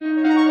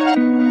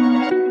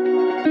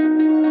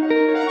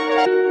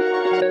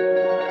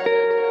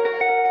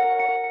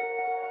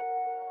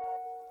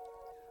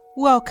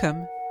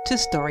Welcome to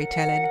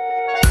Storytelling.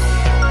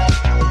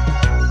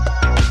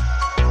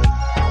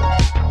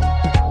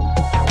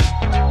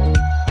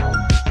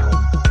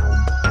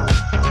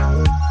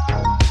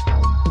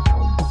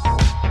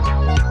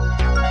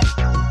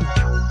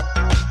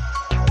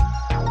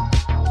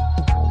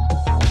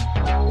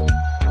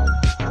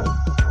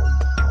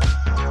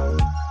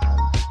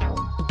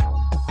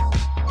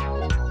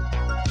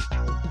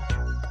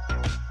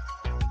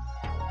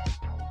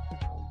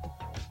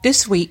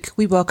 This week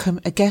we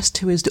welcome a guest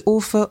who is the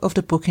author of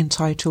the book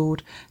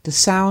entitled The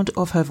Sound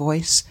of Her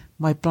Voice,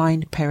 My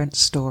Blind Parents'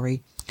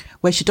 Story,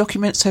 where she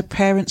documents her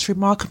parents'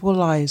 remarkable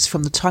lives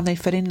from the time they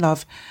fell in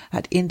love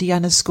at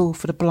Indiana School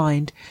for the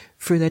Blind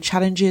through their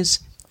challenges,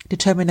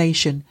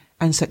 determination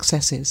and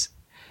successes.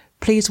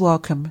 Please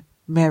welcome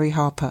Mary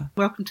Harper.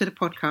 Welcome to the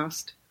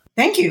podcast.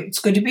 Thank you. It's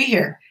good to be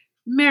here.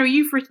 Mary,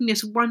 you've written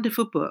this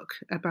wonderful book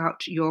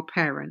about your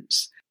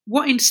parents.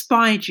 What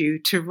inspired you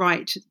to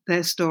write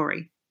their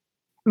story?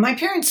 My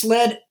parents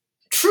led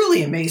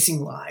truly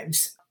amazing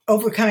lives,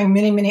 overcoming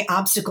many, many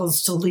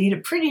obstacles to lead a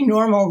pretty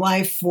normal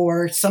life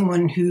for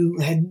someone who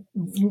had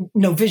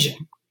no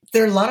vision.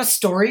 There are a lot of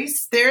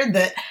stories there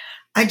that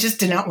I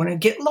just did not want to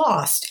get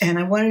lost. And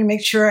I wanted to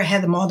make sure I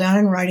had them all down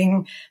in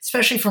writing,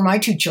 especially for my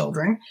two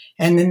children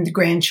and then the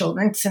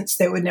grandchildren, since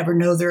they would never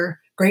know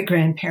their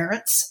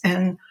great-grandparents.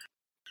 And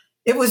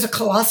it was a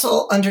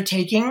colossal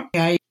undertaking.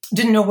 I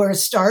didn't know where to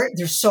start.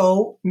 There's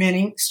so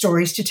many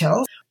stories to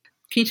tell.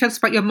 Can you tell us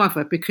about your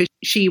mother? Because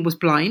she was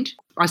blind.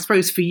 I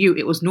suppose for you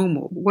it was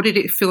normal. What did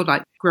it feel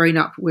like growing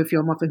up with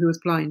your mother who was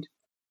blind?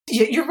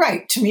 Yeah, you're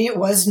right. To me, it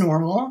was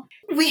normal.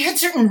 We had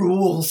certain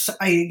rules,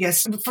 I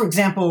guess. For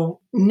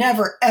example,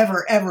 never,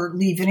 ever, ever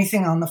leave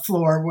anything on the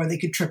floor where they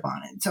could trip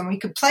on it. So we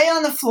could play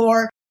on the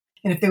floor.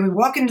 And if they would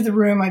walk into the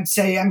room, I'd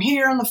say, I'm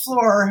here on the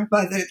floor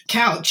by the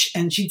couch.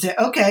 And she'd say,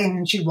 okay. And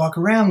then she'd walk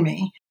around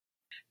me.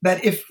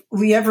 But if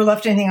we ever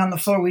left anything on the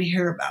floor, we'd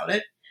hear about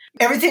it.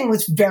 Everything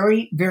was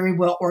very, very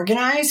well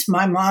organized.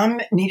 My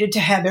mom needed to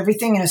have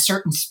everything in a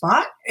certain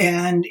spot,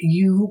 and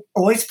you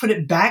always put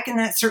it back in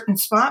that certain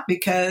spot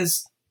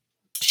because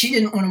she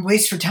didn't want to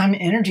waste her time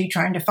and energy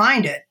trying to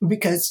find it.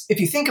 Because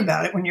if you think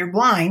about it, when you're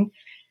blind,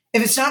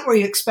 if it's not where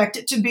you expect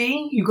it to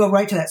be, you go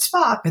right to that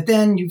spot, but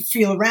then you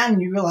feel around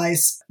and you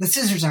realize the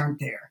scissors aren't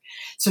there.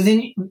 So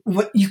then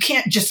you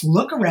can't just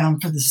look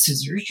around for the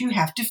scissors. You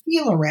have to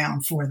feel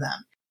around for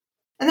them.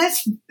 And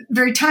that's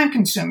very time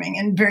consuming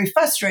and very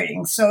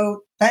frustrating.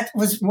 So that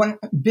was one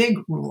big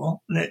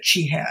rule that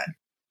she had.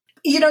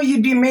 You know,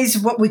 you'd be amazed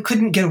at what we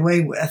couldn't get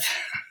away with.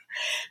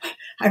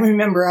 I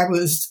remember I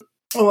was,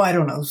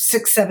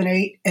 6, 7,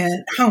 8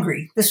 and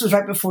hungry. This was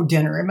right before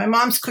dinner. And my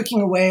mom's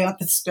cooking away at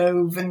the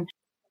stove and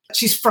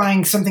she's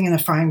frying something in the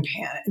frying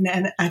pan. And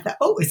then I thought,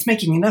 it's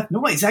making enough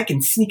noise. I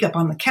can sneak up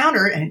on the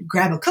counter and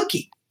grab a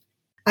cookie.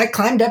 I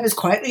climbed up as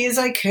quietly as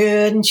I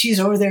could, and she's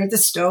over there at the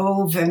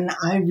stove, and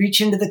I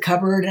reach into the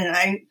cupboard, and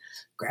I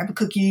grab a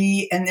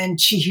cookie, and then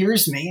she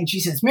hears me, and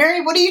she says,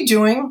 Mary, what are you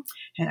doing?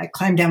 And I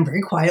climbed down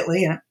very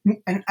quietly,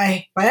 and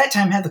I, by that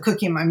time, had the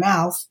cookie in my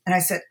mouth, and I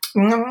said,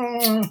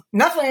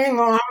 nothing,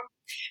 Mom.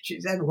 She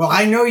said, well,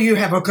 I know you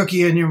have a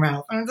cookie in your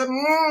mouth. And I said,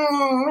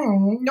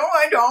 no,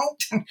 I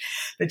don't.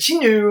 But she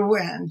knew,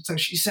 and so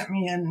she sent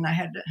me in, and I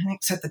had to,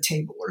 set the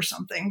table or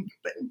something,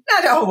 but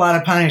not a whole lot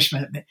of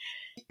punishment, but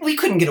we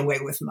couldn't get away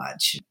with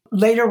much.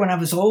 Later, when I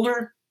was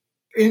older,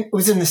 it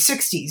was in the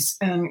 60s,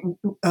 and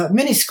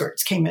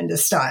miniskirts came into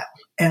style.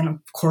 And of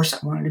course, I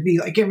wanted to be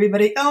like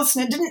everybody else.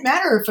 And it didn't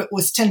matter if it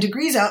was 10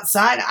 degrees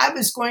outside. I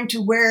was going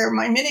to wear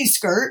my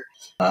miniskirt.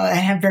 I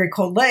have very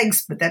cold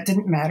legs, but that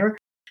didn't matter.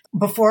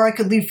 Before I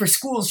could leave for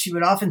school, she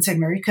would often say,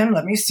 Mary, come,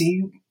 let me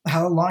see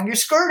how long your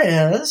skirt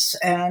is.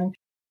 And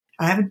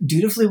I would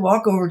dutifully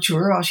walk over to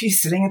her while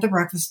she's sitting at the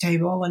breakfast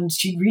table, and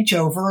she'd reach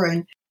over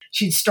and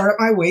she'd start at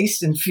my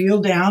waist and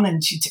feel down,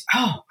 and she'd say,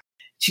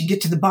 she'd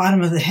get to the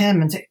bottom of the hem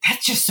and say,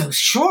 that's just so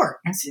short.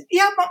 I said,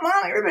 yeah, but Mom,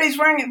 everybody's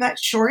wearing it that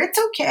short. It's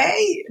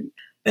okay.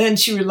 And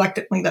she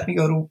reluctantly let me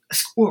go to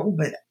school,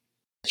 but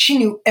she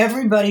knew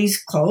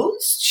everybody's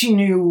clothes. She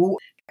knew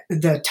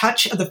the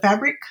touch of the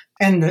fabric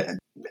and the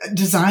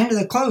design of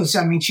the clothes.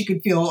 I mean, she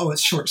could feel,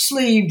 it's short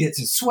sleeved,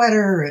 it's a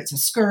sweater, it's a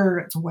skirt,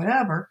 it's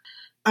whatever.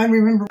 I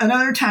remember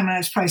another time I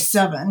was probably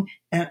 7,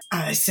 and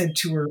I said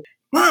to her,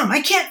 Mom,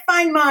 I can't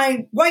find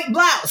my white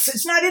blouse.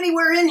 It's not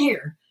anywhere in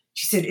here.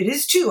 She said, it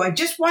is too. I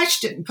just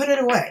washed it and put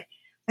it away.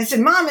 I said,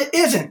 Mom, it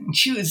isn't. And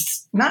she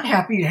was not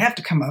happy to have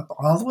to come up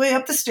all the way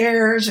up the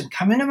stairs and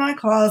come into my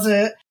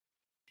closet.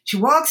 She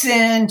walks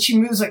in, she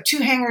moves like 2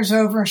 hangers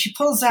over, and she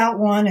pulls out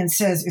one and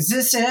says, is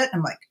this it?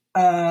 I'm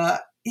like,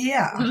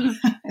 yeah.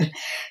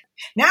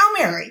 Now,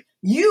 Mary,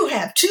 you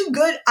have 2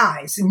 good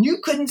eyes and you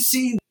couldn't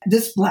see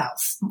this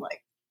blouse. I'm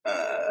like,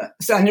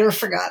 so I never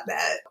forgot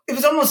that. It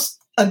was almost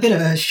a bit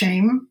of a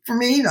shame for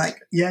me. Like,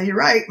 yeah, you're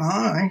right,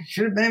 Mom. I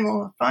should have been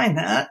able to find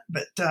that.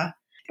 But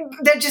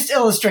that just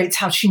illustrates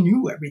how she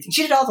knew everything.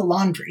 She did all the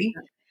laundry.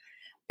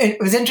 And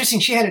it was interesting.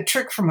 She had a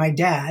trick from my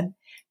dad.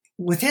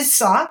 With his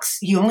socks,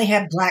 he only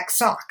had black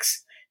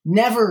socks.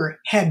 never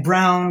had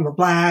brown or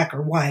black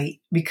or white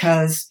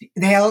because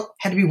they all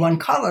had to be one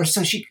color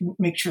so she could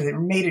make sure they were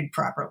mated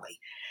properly.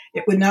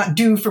 It would not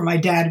do for my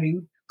dad to be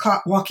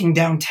caught walking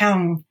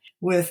downtown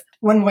with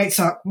one white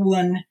sock,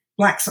 one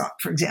black sock,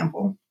 for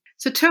example.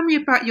 So tell me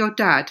about your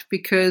dad,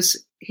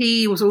 because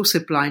he was also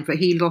blind, but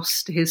he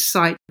lost his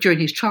sight during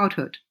his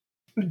childhood.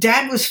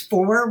 Dad was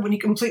 4 when he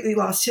completely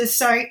lost his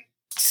sight.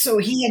 So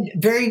he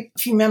had very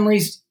few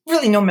memories,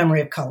 really no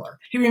memory of color.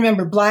 He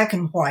remembered black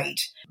and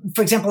white.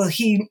 For example,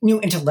 he knew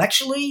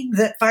intellectually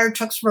that fire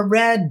trucks were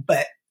red,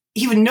 but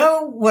he would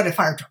know what a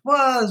fire truck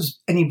was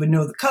and he would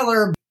know the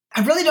color.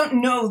 I really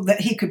don't know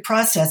that he could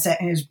process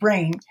that in his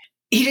brain.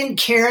 He didn't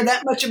care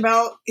that much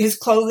about his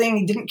clothing.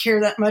 He didn't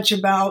care that much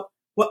about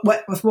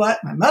what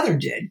my mother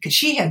did, because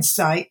she had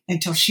sight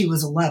until she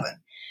was 11.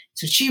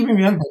 So she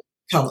remembered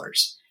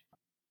colors.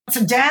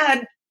 So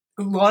Dad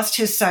lost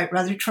his sight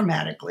rather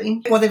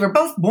traumatically. Well, they were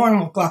both born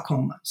with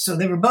glaucoma. So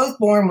they were both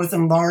born with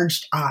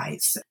enlarged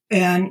eyes.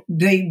 And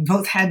they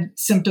both had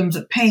symptoms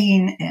of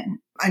pain. And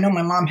I know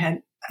my mom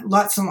had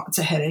lots and lots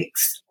of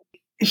headaches.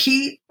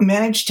 He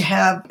managed to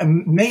have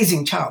an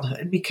amazing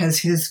childhood because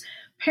his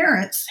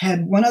parents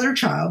had one other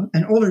child,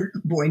 an older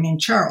boy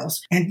named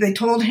Charles. And they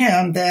told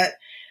him that,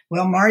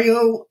 well,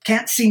 Mario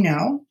can't see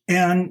now,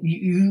 and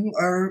you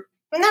are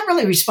not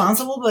really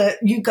responsible, but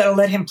you've got to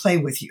let him play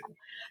with you.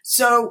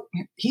 So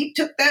he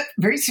took that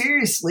very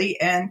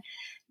seriously, and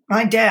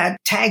my dad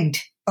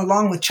tagged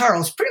along with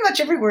Charles pretty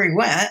much everywhere he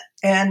went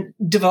and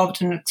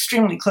developed an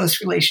extremely close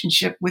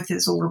relationship with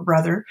his older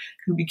brother,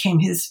 who became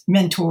his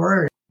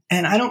mentor.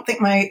 And I don't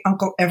think my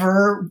uncle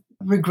ever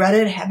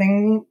regretted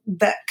having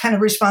that kind of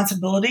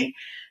responsibility,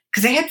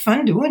 because they had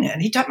fun doing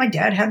it. He taught my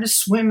dad how to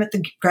swim at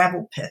the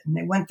gravel pit, and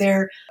they went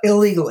there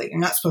illegally.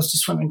 You're not supposed to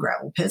swim in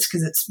gravel pits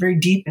because it's very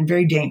deep and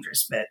very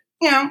dangerous. But,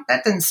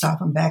 that didn't stop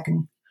them back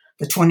in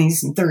the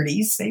 20s and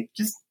 30s.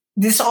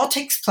 This all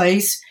takes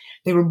place.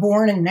 They were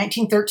born in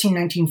 1913,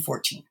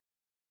 1914.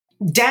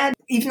 Dad,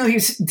 even though he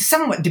was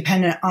somewhat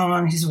dependent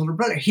on his older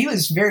brother, he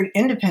was very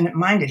independent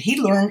minded. He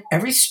learned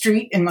every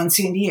street in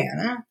Muncie,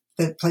 Indiana,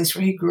 the place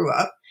where he grew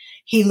up.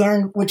 He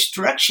learned which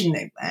direction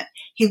they went.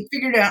 He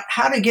figured out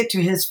how to get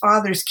to his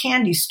father's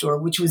candy store,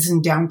 which was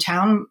in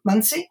downtown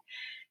Muncie,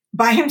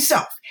 by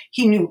himself.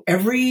 He knew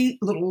every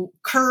little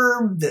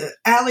curb, the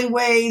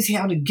alleyways,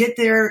 how to get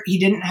there. He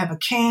didn't have a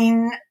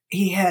cane.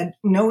 He had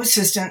no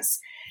assistance.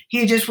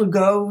 He just would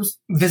go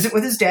visit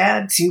with his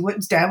dad, see what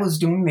his dad was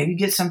doing, maybe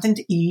get something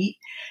to eat.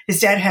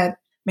 His dad had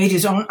made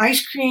his own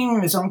ice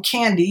cream, his own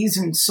candies,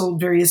 and sold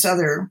various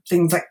other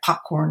things like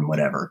popcorn,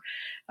 whatever.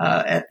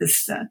 At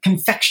this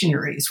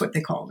confectionery is what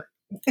they called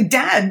it.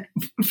 Dad,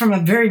 from a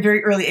very,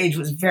 very early age,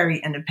 was very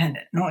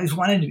independent and always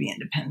wanted to be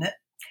independent.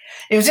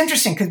 It was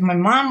interesting because my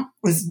mom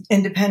was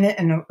independent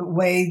in a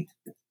way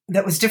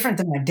that was different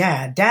than my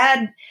dad.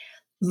 Dad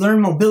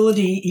learned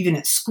mobility even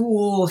at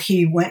school.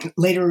 He went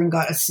later and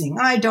got a seeing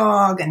eye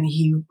dog, and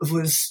he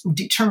was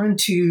determined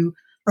to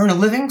earn a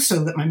living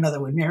so that my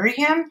mother would marry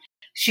him.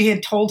 She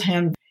had told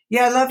him,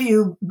 "Yeah, I love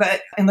you,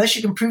 but unless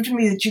you can prove to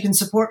me that you can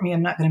support me,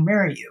 I'm not going to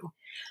marry you."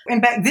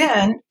 And back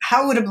then,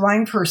 how would a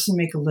blind person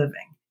make a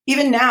living?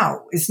 Even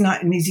now, it's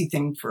not an easy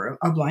thing for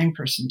a blind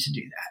person to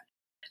do that.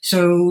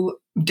 So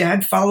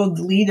Dad followed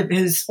the lead of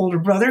his older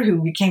brother,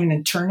 who became an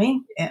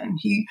attorney, and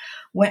he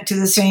went to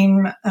the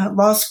same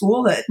law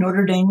school at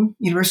Notre Dame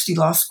University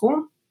Law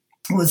School,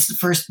 was the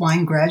first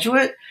blind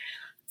graduate,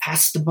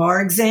 passed the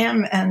bar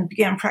exam, and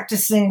began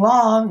practicing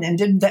law, and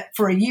did that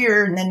for a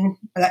year, and then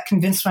that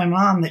convinced my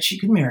mom that she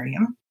could marry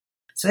him.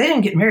 So they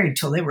didn't get married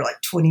till they were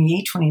like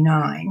 28,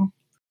 29.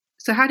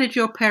 So how did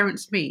your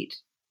parents meet?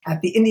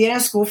 At the Indiana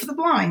School for the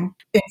Blind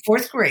in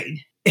 4th grade.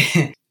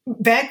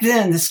 Back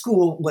then, the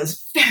school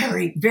was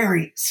very,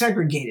 very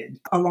segregated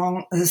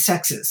along the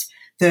sexes.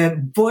 The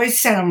boys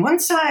sat on one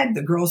side,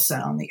 the girls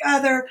sat on the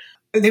other.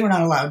 They were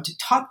not allowed to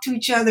talk to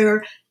each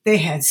other. They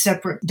had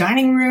separate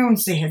dining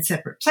rooms. They had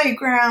separate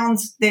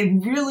playgrounds. They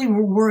really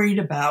were worried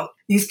about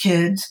these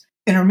kids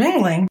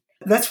intermingling.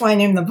 That's why I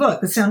named the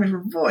book The Sound of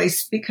Her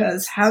Voice,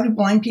 because how do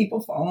blind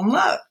people fall in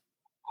love?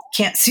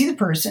 Can't see the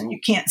person. You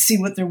can't see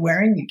what they're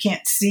wearing. You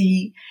can't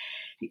see.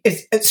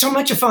 It's so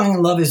much of falling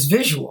in love is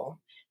visual.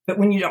 But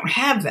when you don't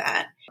have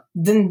that,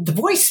 then the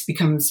voice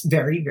becomes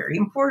very, very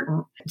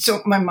important.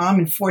 So my mom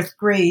in 4th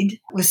grade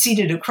was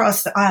seated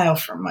across the aisle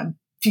from my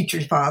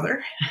future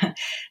father.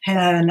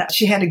 And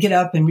she had to get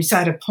up and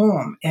recite a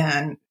poem.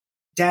 And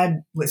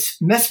Dad was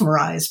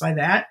mesmerized by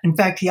that. In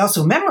fact, he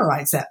also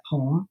memorized that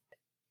poem.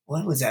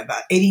 What was that,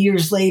 about 80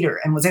 years later,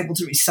 and was able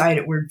to recite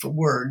it word for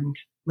word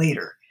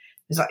later.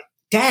 It's like,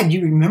 "Dad,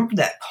 you remember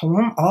that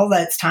poem all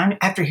that time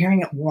after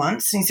hearing it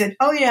once?" And he said,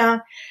 "Oh, yeah.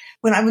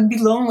 When I would be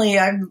lonely,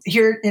 I'd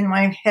hear it in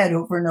my head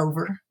over and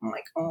over." I'm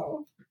like,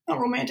 "Oh, how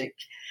romantic."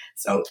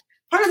 So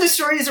part of the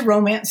story is a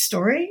romance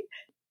story.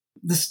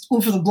 The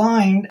School for the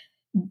Blind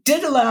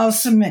did allow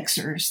some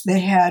mixers. They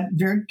had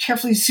very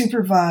carefully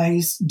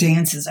supervised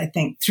dances, I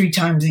think 3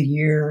 times a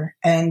year.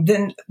 And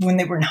then when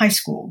they were in high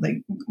school,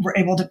 they were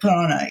able to put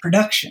on a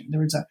production.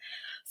 There was a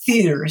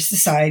theater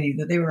society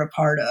that they were a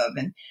part of.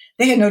 And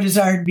they had no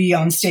desire to be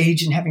on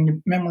stage and having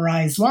to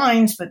memorize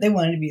lines, but they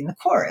wanted to be in the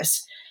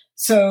chorus.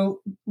 So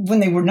when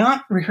they were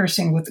not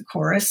rehearsing with the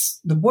chorus,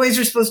 the boys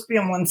were supposed to be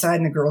on one side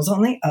and the girls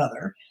on the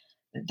other.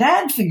 The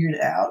dad figured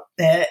out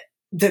that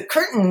the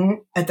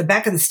curtain at the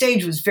back of the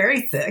stage was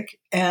very thick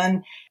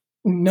and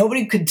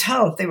nobody could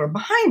tell if they were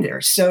behind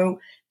there. So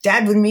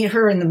Dad would meet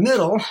her in the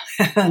middle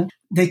and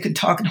they could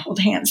talk and hold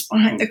hands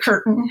behind the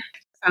curtain.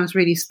 Sounds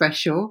really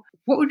special.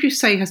 What would you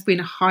say has been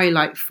a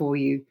highlight for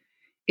you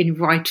in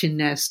writing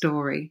their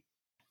story?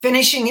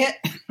 Finishing it.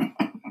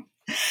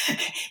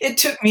 It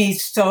took me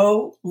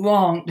so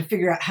long to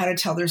figure out how to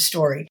tell their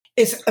story.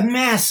 It's a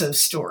massive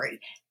story.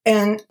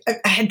 And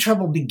I had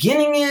trouble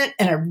beginning it,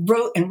 and I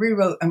wrote and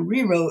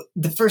rewrote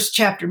the first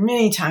chapter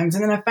many times.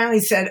 And then I finally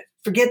said,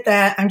 forget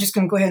that. I'm just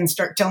going to go ahead and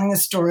start telling a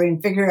story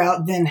and figure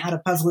out then how to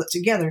puzzle it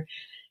together.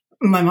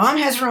 My mom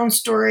has her own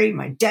story.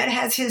 My dad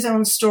has his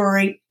own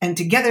story. And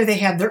together they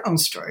have their own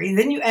story.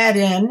 Then you add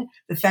in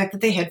the fact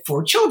that they had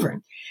 4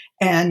 children.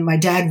 And my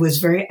dad was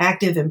very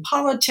active in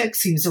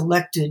politics. He was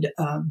elected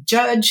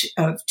judge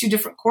of 2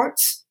 different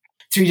courts,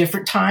 3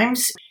 different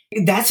times.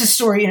 That's a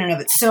story in and of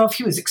itself.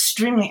 He was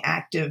extremely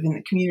active in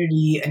the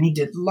community and he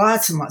did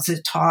lots and lots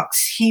of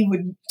talks. He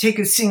would take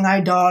a seeing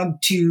eye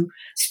dog to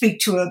speak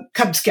to a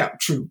Cub Scout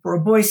troop or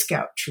a Boy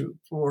Scout troop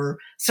or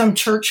some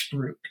church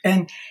group.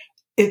 And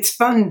it's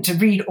fun to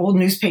read old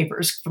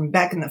newspapers from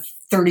back in the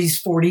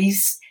 30s,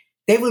 40s.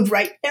 They would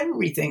write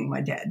everything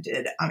my dad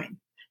did. I mean,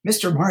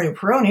 Mr. Mario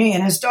Peroni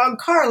and his dog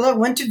Carla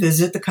went to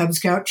visit the Cub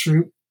Scout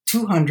Troop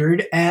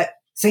 200 at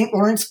St.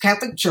 Lawrence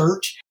Catholic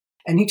Church.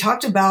 And he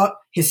talked about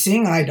his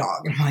seeing eye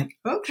dog. And I'm like,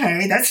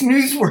 okay, that's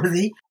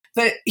newsworthy.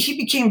 But he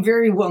became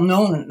very well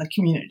known in the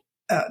community.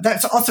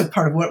 That's also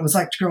part of what it was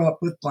like to grow up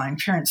with blind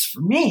parents.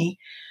 For me,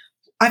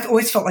 I've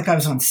always felt like I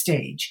was on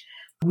stage.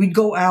 We'd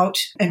go out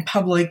in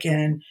public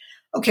and,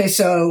 okay,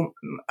 so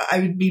I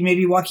would be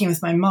maybe walking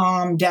with my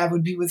mom. Dad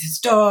would be with his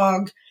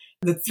dog.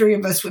 The 3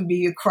 of us would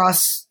be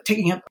across,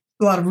 taking up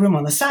a lot of room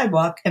on the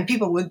sidewalk. And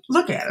people would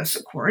look at us,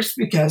 of course,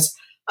 because,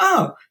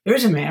 oh,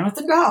 there's a man with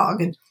a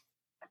dog. And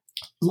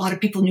a lot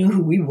of people knew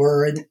who we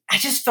were. And I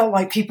just felt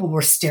like people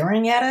were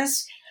staring at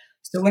us.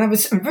 So when I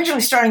was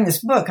originally starting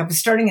this book, I was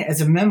starting it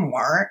as a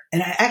memoir.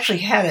 And I actually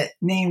had it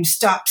named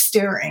Stop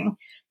Staring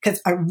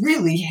because I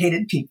really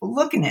hated people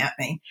looking at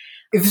me.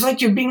 It was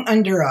like you're being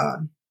under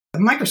a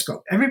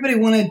microscope. Everybody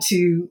wanted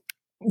to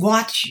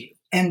watch you.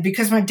 And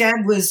because my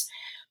dad was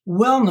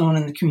well known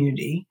in the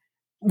community,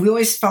 we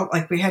always felt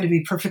like we had to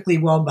be perfectly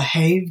well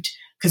behaved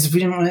because we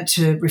didn't want it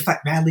to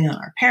reflect badly on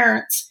our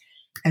parents.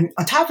 And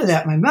on top of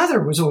that, my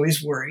mother was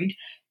always worried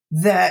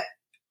that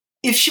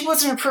if she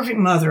wasn't a perfect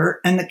mother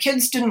and the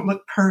kids didn't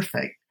look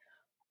perfect,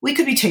 we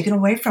could be taken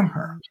away from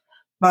her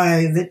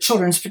by the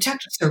Children's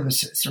Protective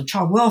Services or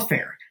child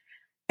welfare.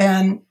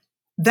 And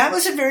that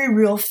was a very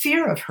real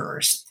fear of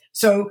hers.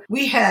 So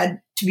we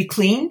had to be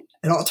clean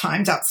at all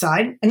times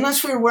outside,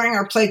 unless we were wearing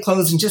our play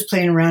clothes and just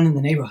playing around in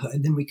the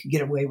neighborhood, then we could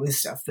get away with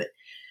stuff. But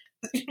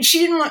she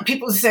didn't want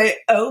people to say,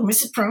 oh,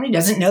 Mrs. Peroni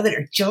doesn't know that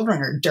her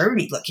children are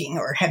dirty looking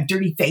or have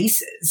dirty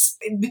faces,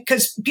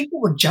 because people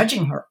were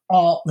judging her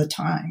all the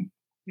time.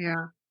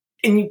 Yeah.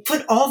 And you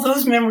put all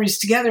those memories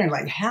together and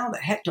like, how the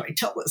heck do I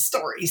tell this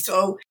story?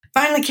 So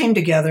finally came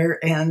together,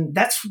 and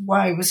that's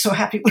why I was so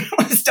happy when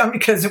it was done,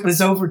 because it was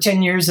over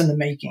 10 years in the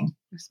making.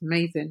 That's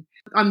amazing.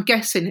 I'm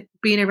guessing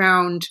being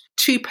around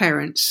 2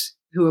 parents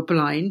who are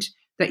blind,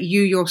 that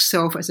you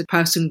yourself as a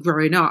person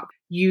growing up,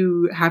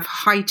 you have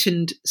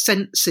heightened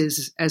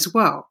senses as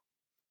well.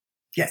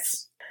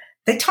 Yes.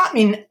 They taught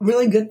me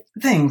really good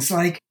things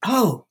like,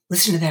 oh,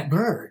 listen to that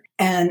bird.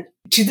 And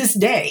to this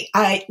day,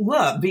 I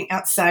love being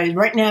outside.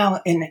 Right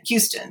now in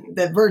Houston,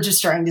 the birds are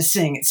starting to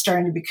sing. It's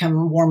starting to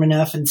become warm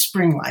enough and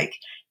spring-like.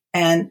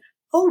 And,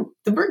 oh,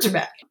 the birds are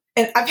back.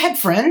 And I've had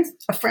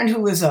a friend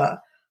who was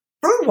a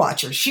bird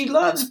watcher. She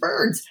loves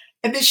birds.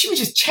 And then she was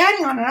just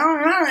chatting on and on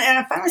and on. And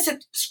I finally said,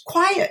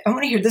 quiet. I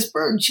want to hear this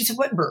bird. She said,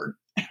 what bird?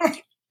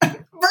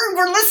 Bird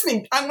we're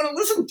listening. I want to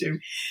listen to.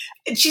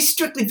 And she's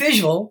strictly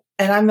visual,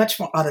 and I'm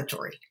much more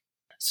auditory.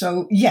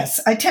 So,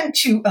 yes, I tend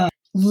to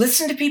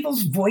listen to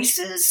people's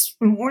voices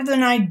more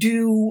than I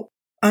do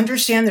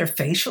understand their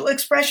facial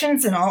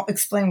expressions, and I'll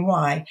explain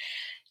why.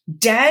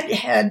 Dad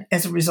had,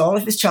 as a result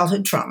of his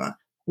childhood trauma,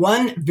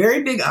 one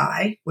very big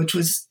eye, which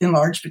was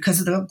enlarged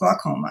because of the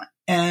glaucoma,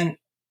 and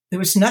there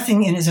was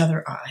nothing in his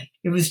other eye.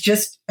 It was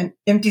just an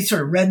empty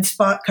sort of red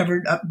spot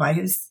covered up by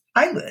his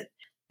eyelid.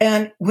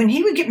 And when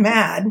he would get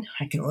mad,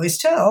 I could always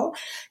tell,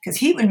 because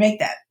he would make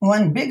that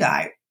one big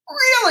eye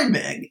really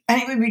big. And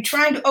he would be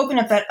trying to open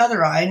up that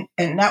other eye.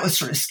 And that was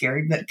sort of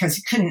scary, but because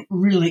he couldn't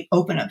really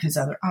open up his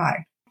other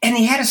eye. And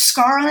he had a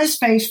scar on his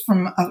face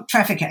from a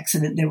traffic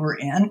accident they were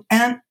in.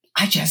 And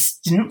I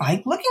just didn't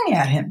like looking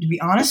at him, to be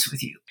honest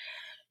with you.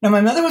 Now, my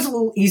mother was a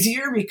little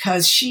easier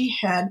because she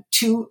had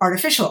 2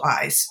 artificial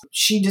eyes.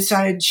 She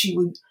decided she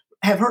would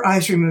have her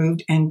eyes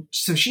removed. And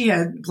so she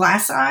had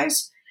glass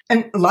eyes.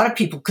 And a lot of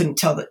people couldn't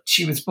tell that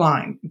she was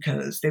blind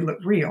because they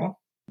looked real.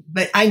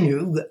 But I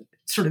knew that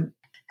sort of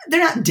they're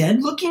not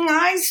dead looking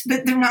eyes,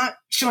 but they're not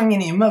showing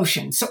any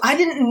emotion. So I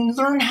didn't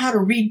learn how to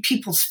read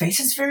people's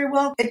faces very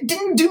well. It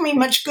didn't do me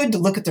much good to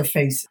look at their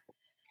faces.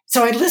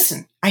 So I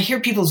listen. I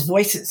hear people's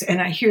voices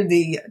and I hear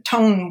the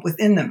tone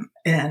within them.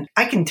 And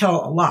I can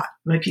tell a lot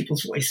by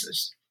people's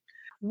voices.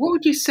 What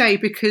would you say,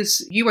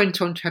 because you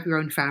went on to have your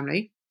own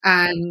family,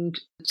 and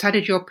how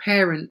did your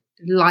parent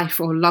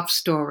life or love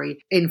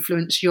story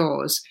influence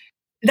yours?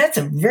 That's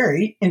a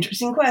very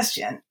interesting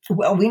question.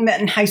 Well, we met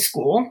in high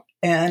school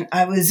and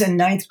I was in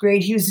 9th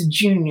grade. He was a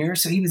junior,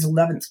 so he was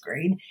 11th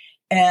grade.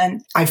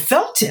 And I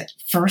felt it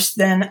first,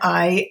 then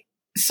I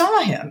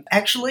saw him.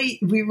 Actually,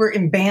 we were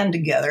in band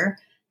together.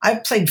 I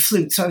played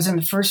flute, so I was in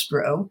the first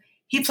row.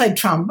 He played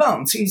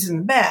trombone, so he's in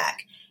the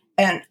back.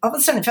 And all of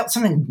a sudden, I felt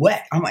something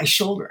wet on my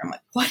shoulder. I'm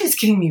like, what is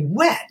getting me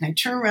wet? And I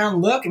turn around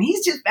and look, and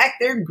he's just back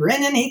there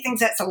grinning. He thinks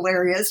that's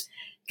hilarious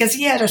because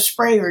he had a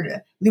sprayer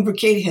to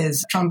lubricate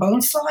his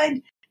trombone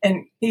slide,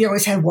 and he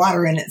always had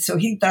water in it. So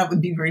he thought it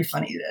would be very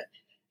funny to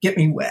get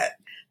me wet.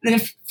 Then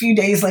a few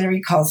days later,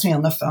 he calls me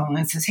on the phone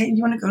and says, hey, do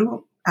you want to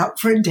go out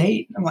for a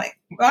date? I'm like,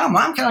 wow,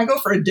 Mom, can I go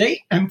for a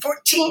date? I'm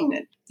 14.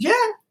 And, yeah.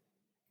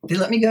 They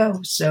let me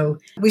go. So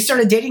we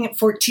started dating at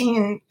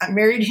 14. I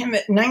married him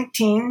at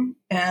 19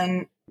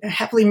 and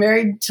happily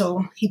married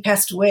till he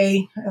passed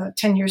away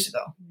 10 years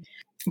ago.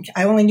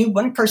 I only knew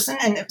one person,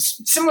 and it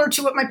was similar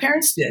to what my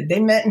parents did.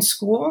 They met in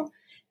school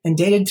and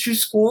dated through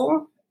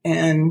school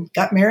and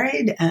got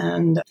married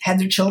and had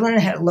their children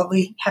and had a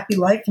lovely, happy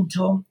life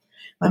until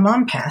my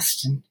mom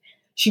passed. And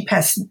she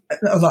passed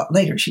a lot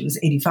later. She was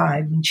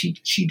 85 when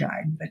she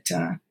died, but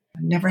I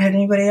never had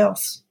anybody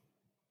else.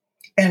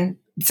 And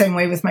same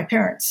way with my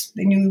parents.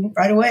 They knew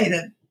right away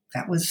that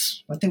that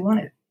was what they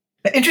wanted.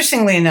 But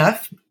interestingly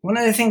enough, one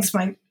of the things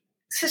my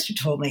sister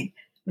told me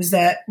was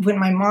that when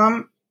my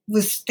mom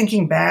was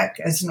thinking back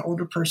as an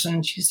older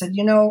person, she said,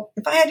 you know,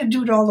 if I had to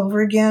do it all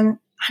over again,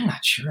 I'm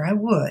not sure I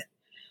would.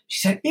 She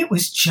said, it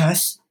was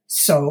just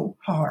so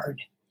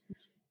hard.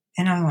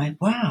 And I'm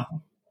like,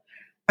 wow,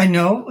 I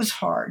know it was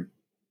hard.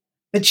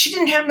 But she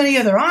didn't have many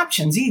other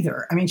options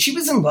either. I mean, she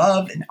was in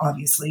love, and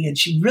obviously, and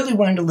she really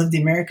wanted to live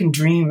the American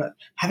dream of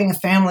having a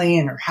family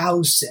and her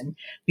house and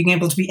being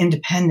able to be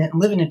independent and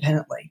live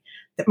independently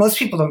that most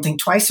people don't think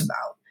twice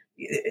about.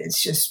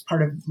 It's just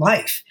part of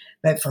life.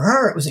 But for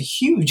her, it was a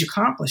huge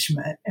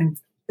accomplishment. And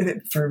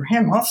for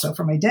him also,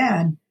 for my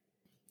dad,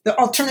 the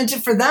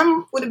alternative for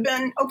them would have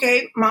been,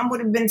 okay, Mom would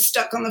have been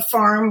stuck on the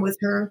farm with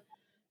her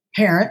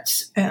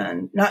parents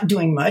and not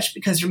doing much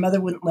because her mother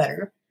wouldn't let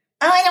her.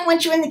 Oh, I don't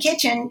want you in the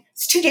kitchen.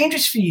 It's too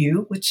dangerous for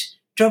you, which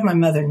drove my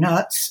mother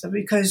nuts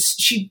because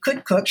she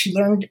could cook. She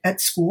learned at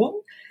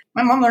school.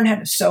 My mom learned how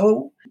to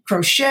sew,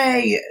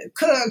 crochet,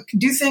 cook,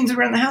 do things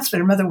around the house,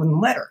 but her mother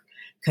wouldn't let her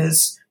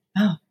because,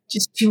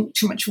 just too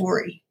much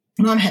worry.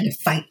 Mom had to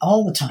fight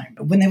all the time.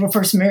 When they were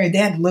first married, they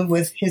had to live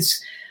with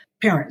his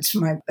parents,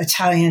 my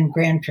Italian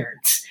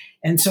grandparents.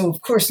 And so, of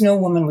course, no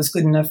woman was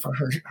good enough for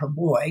her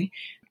boy.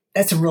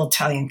 That's a real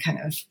Italian kind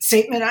of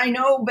statement, I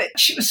know, but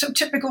she was so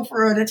typical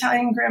for an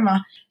Italian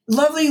grandma.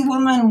 Lovely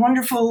woman,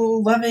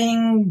 wonderful,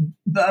 loving,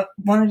 but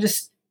wanted to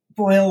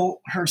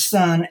spoil her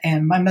son.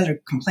 And my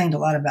mother complained a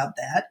lot about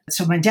that.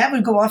 So my dad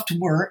would go off to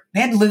work. They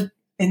had to live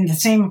in the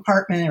same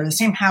apartment or the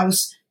same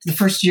house for the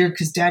first year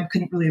because Dad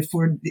couldn't really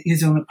afford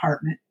his own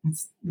apartment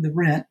with the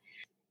rent.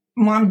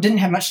 Mom didn't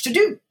have much to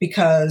do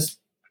because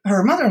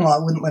her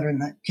mother-in-law wouldn't let her in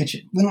the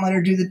kitchen, wouldn't let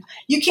her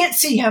you can't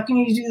see, how can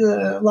you do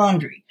the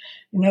laundry?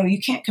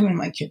 You can't come in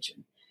my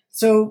kitchen.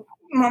 So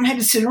Mom had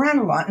to sit around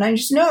a lot. And I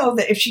just know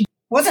that if she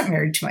wasn't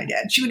married to my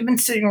dad, she would have been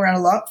sitting around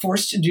a lot,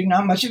 forced to do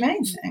not much of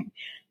anything.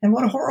 And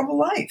what a horrible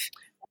life.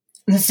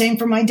 And the same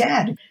for my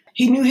dad.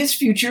 He knew his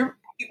future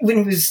when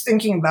he was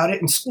thinking about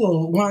it in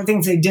school. One of the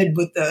things they did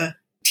with the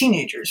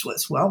teenagers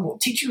was, well, we'll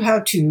teach you how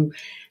to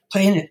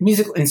play a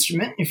musical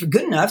instrument. If you're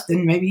good enough,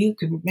 then maybe you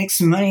can make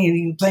some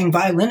money playing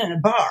violin in a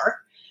bar,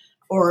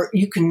 or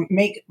you can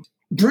make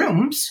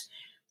brooms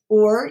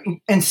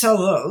and sell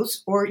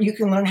those, or you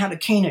can learn how to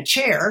cane a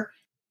chair.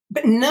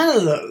 But none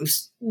of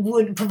those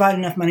would provide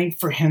enough money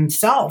for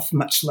himself,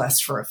 much less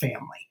for a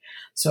family.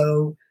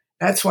 So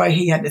that's why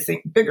he had to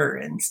think bigger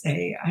and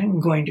say, I'm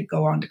going to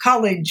go on to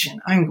college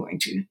and I'm going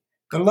to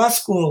go to law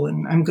school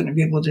and I'm going to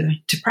be able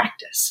to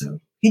practice. So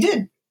he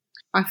did.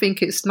 I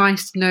think it's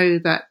nice to know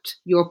that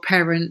your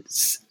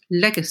parents'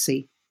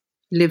 legacy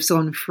lives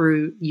on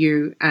through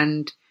you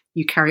and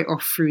you carry it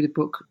off through the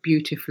book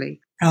beautifully.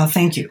 Oh,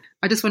 thank you.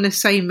 I just want to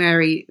say,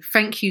 Mary,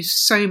 thank you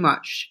so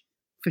much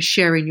for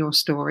sharing your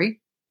story.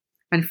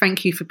 And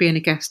thank you for being a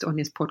guest on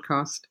this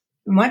podcast.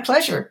 My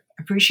pleasure.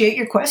 Appreciate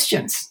your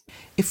questions.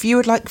 If you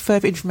would like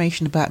further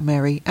information about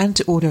Mary and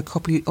to order a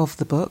copy of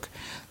the book,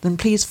 then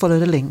please follow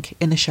the link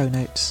in the show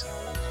notes.